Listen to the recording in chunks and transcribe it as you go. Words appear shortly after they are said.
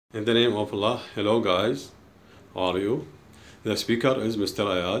In the name of Allah, hello guys, how are you? The speaker is Mr.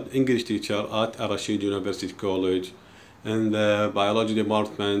 Ayad, English teacher at Al-Rashid University College in the Biology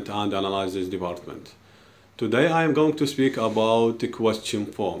Department and Analysis Department. Today I am going to speak about the question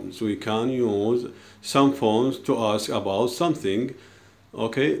forms. We can use some forms to ask about something.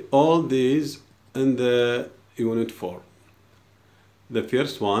 Okay, all these in the unit 4. The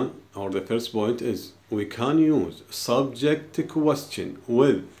first one, or the first point is we can use subject question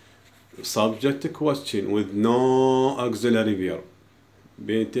with no auxiliary verb.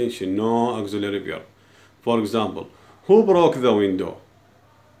 Pay attention, no auxiliary verb. For example, who broke the window?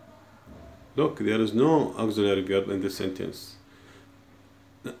 Look, there is no auxiliary verb in this sentence.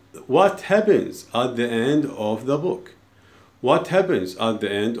 What happens at the end of the book? What happens at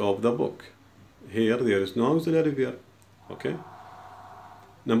the end of the book? Here there is no auxiliary verb. Okay.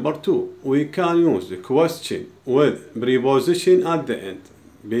 Number 2, we can use the question with preposition at the end.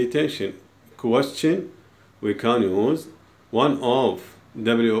 Pay attention. Question, we can use one of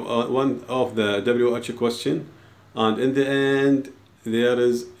the WH question, and in the end there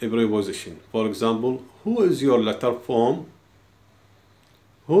is a preposition. For example, who is your letter from?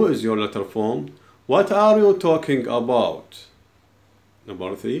 Who is your letter from? What are you talking about?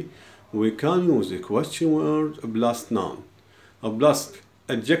 Number 3, we can use a question word plus noun, plus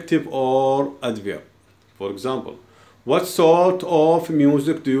adjective or adverb. For example, what sort of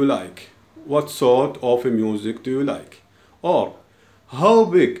music do you like? What sort of music do you like? Or, how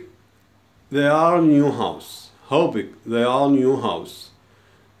big they are new house? How big they are new house?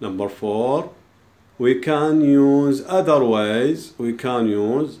 Number 4, we can use other ways. We can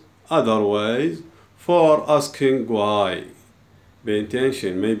use other ways for asking why. Pay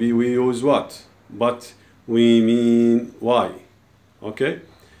attention. Maybe we use what, but we mean why. Okay?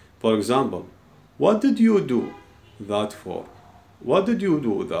 For example, what did you do that for? What did you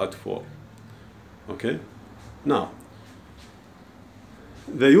do that for? Okay? Now,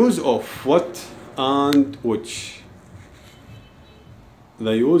 the use of what and which.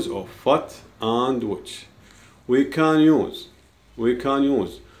 The use of what and which. We can use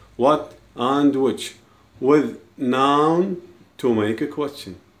what and which with noun to make a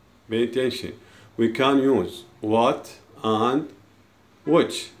question. Pay attention. We can use what and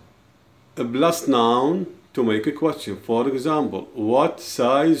which plus noun to make a question. For example, what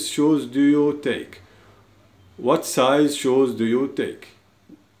size shoes do you take? What size shoes do you take?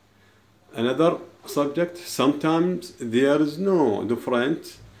 Another subject, sometimes there is no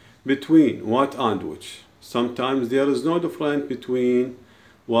difference between what and which. Sometimes there is no difference between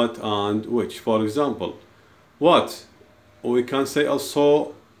what and which. For example, what, we can say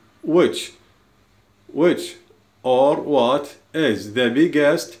also which or what is the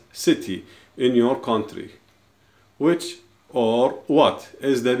biggest city in your country? Which or what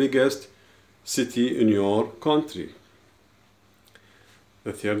is the biggest city in your country?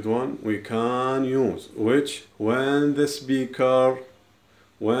 The third one, we can use which when the speaker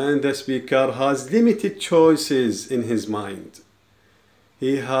has limited choices in his mind.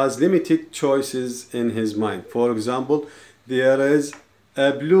 He has limited choices in his mind. For example, there is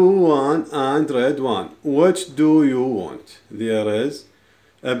a blue one and red one. Which do you want? There is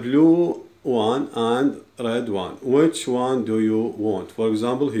a blue one and red one. Which one do you want? For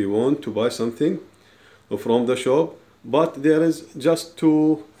example, he wants to buy something from the shop, but there is just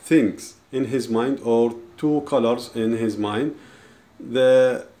two things in his mind, or two colors in his mind.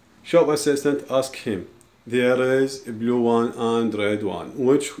 The shop assistant asked him, there is a blue one and red one.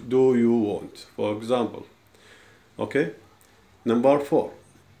 Which do you want? For example. Okay. Number 4,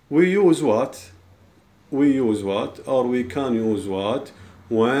 we use what, or we can use what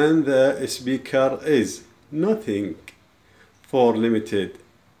when the speaker is nothing for limited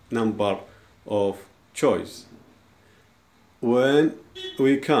number of choice. When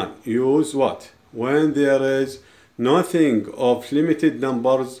we can use what when there is nothing of limited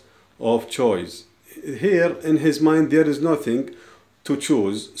numbers of choice. Here in his mind there is nothing to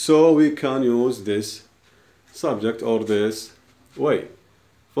choose, so we can use this subject or this way.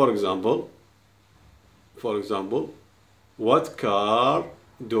 For example, what car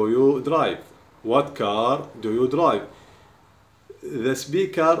do you drive? What car do you drive? The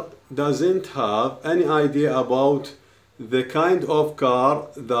speaker doesn't have any idea about the kind of car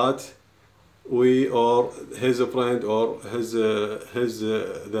that we or his friend or the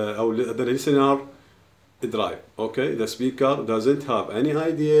listener drive. Okay, the speaker doesn't have any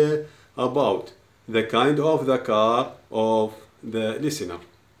idea about the kind of the car of the listener.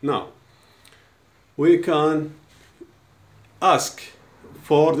 Now, we can ask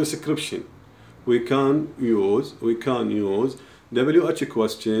for description. We can use WH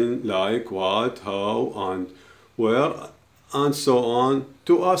question like what, how, and where, and so on,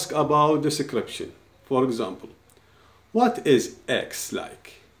 to ask about description. For example, what is X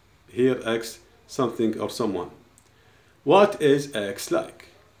like? Here X, something or someone. What is X like?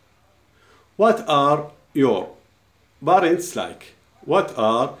 What are your parents like? What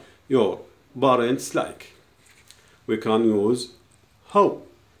are your parents like? We can use how.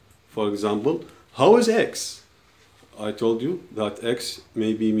 For example, how is X? I told you that X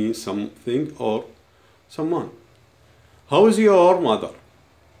maybe means something or someone. How is your mother?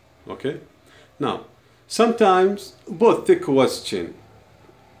 Okay. Now, sometimes both the question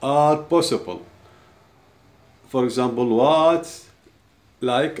are possible. For example, what,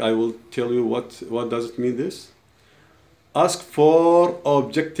 like, I will tell you what does it mean this? Ask for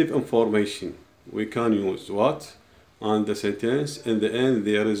objective information. We can use what and the sentence. In the end,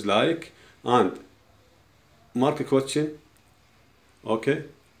 there is like and mark a question. Okay.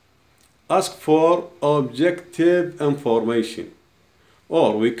 Ask for objective information.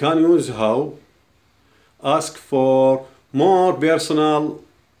 Or we can use how. Ask for more personal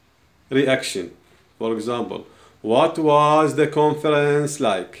reaction. For example, what was the conference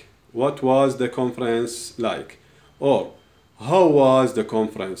like? What was the conference like? Or how was the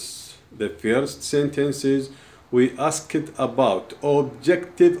conference? The first sentences we asked about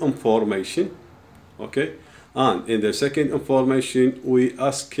objective information, okay? And in the second information we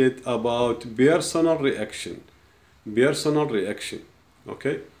asked about personal reaction. Personal reaction,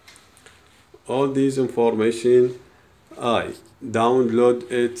 okay? All these information I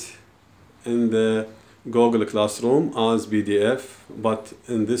download it in the Google Classroom as PDF, but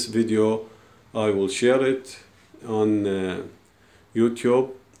in this video I will share it on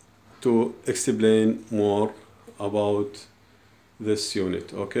YouTube to explain more about this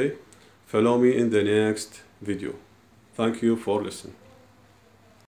unit. Okay, follow me in the next video. Thank you for listening.